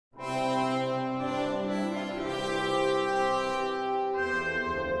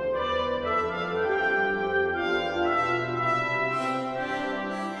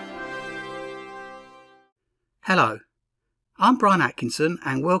Hello, I'm Bryan Atkinson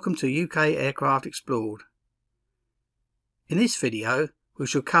and welcome to UK Aircraft Explored. In this video we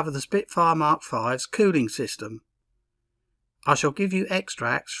shall cover the Spitfire Mk V's cooling system. I shall give you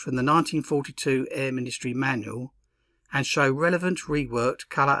extracts from the 1942 Air Ministry Manual and show relevant reworked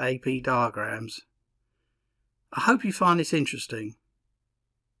colour AP diagrams. I hope you find this interesting.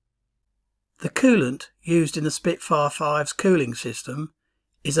 The coolant used in the Spitfire 5's cooling system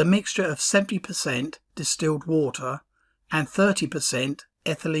is a mixture of 70% distilled water and 30%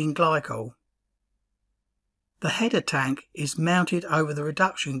 ethylene glycol. The header tank is mounted over the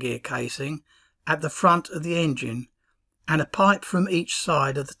reduction gear casing at the front of the engine, and a pipe from each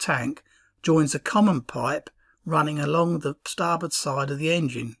side of the tank joins a common pipe running along the starboard side of the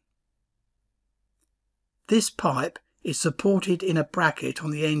engine. This pipe is supported in a bracket on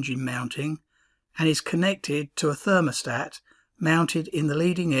the engine mounting and is connected to a thermostat mounted in the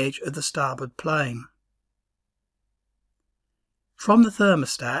leading edge of the starboard plane. From the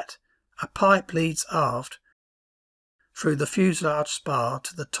thermostat, a pipe leads aft through the fuselage spar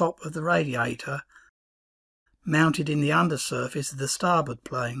to the top of the radiator mounted in the undersurface of the starboard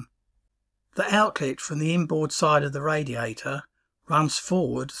plane. The outlet from the inboard side of the radiator runs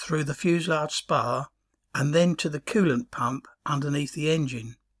forward through the fuselage spar and then to the coolant pump underneath the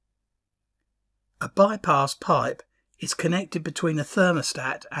engine. A bypass pipe is connected between the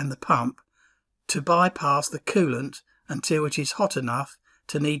thermostat and the pump to bypass the coolant until it is hot enough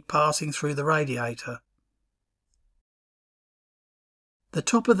to need passing through the radiator. The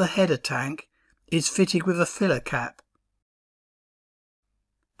top of the header tank is fitted with a filler cap,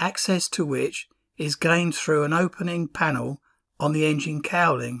 access to which is gained through an opening panel on the engine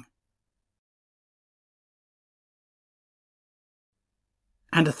cowling,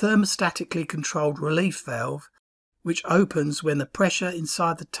 and a thermostatically controlled relief valve which opens when the pressure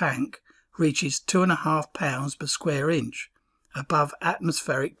inside the tank reaches 2.5 pounds per square inch above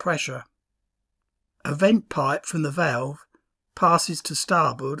atmospheric pressure. A vent pipe from the valve passes to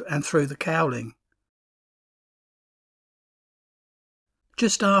starboard and through the cowling.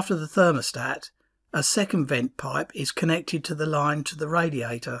 Just after the thermostat, a second vent pipe is connected to the line to the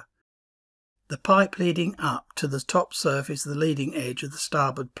radiator, the pipe leading up to the top surface of the leading edge of the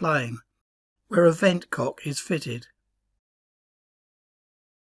starboard plane, where a vent cock is fitted.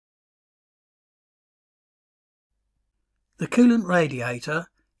 The coolant radiator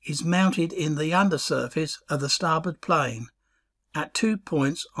is mounted in the undersurface of the starboard plane at 2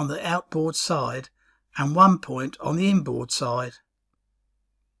 points on the outboard side and 1 point on the inboard side.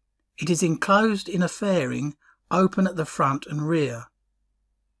 It is enclosed in a fairing open at the front and rear,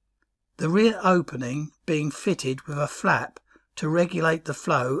 the rear opening being fitted with a flap to regulate the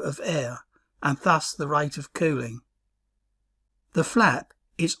flow of air and thus the rate of cooling. The flap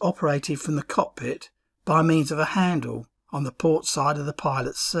is operated from the cockpit by means of a handle on the port side of the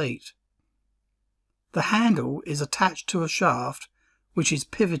pilot's seat. The handle is attached to a shaft which is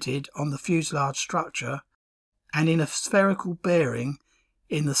pivoted on the fuselage structure and in a spherical bearing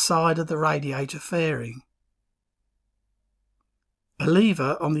in the side of the radiator fairing. A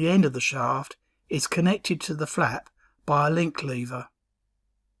lever on the end of the shaft is connected to the flap by a link lever.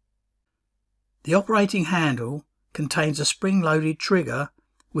 The operating handle contains a spring-loaded trigger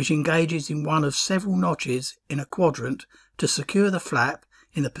which engages in one of several notches in a quadrant to secure the flap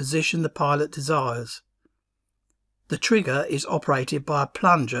in the position the pilot desires. The trigger is operated by a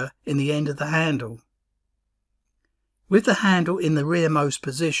plunger in the end of the handle. With the handle in the rearmost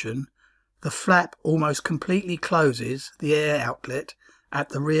position, the flap almost completely closes the air outlet at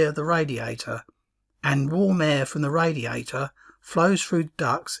the rear of the radiator, and warm air from the radiator flows through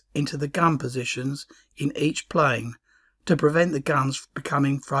ducts into the gun positions in each plane to prevent the guns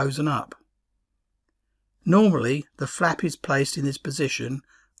becoming frozen up. Normally, the flap is placed in this position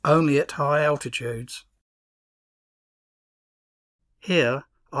only at high altitudes. Here,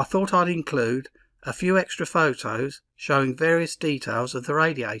 I thought I'd include a few extra photos showing various details of the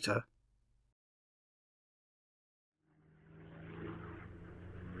radiator.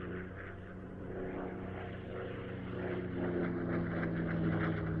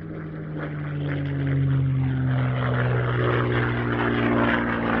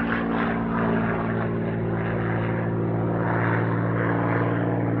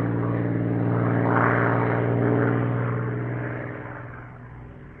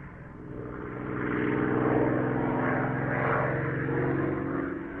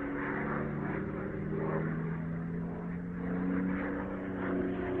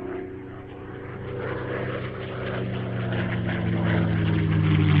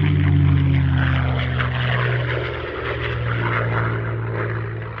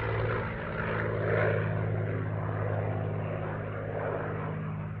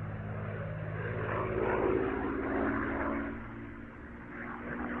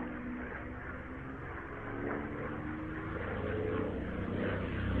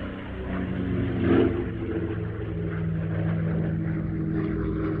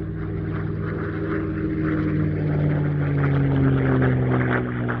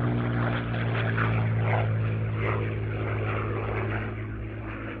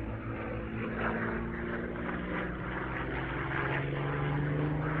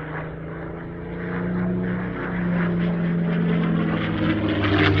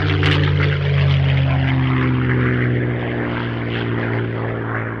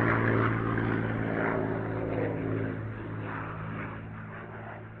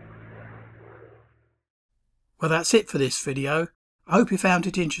 Well, that's it for this video. I hope you found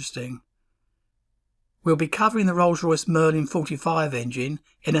it interesting. We'll be covering the Rolls-Royce Merlin 45 engine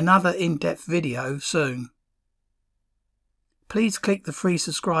in another in-depth video soon. Please click the free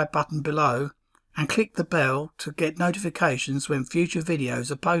subscribe button below and click the bell to get notifications when future videos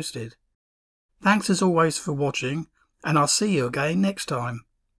are posted. Thanks as always for watching, and I'll see you again next time.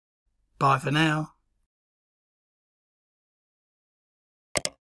 Bye for now.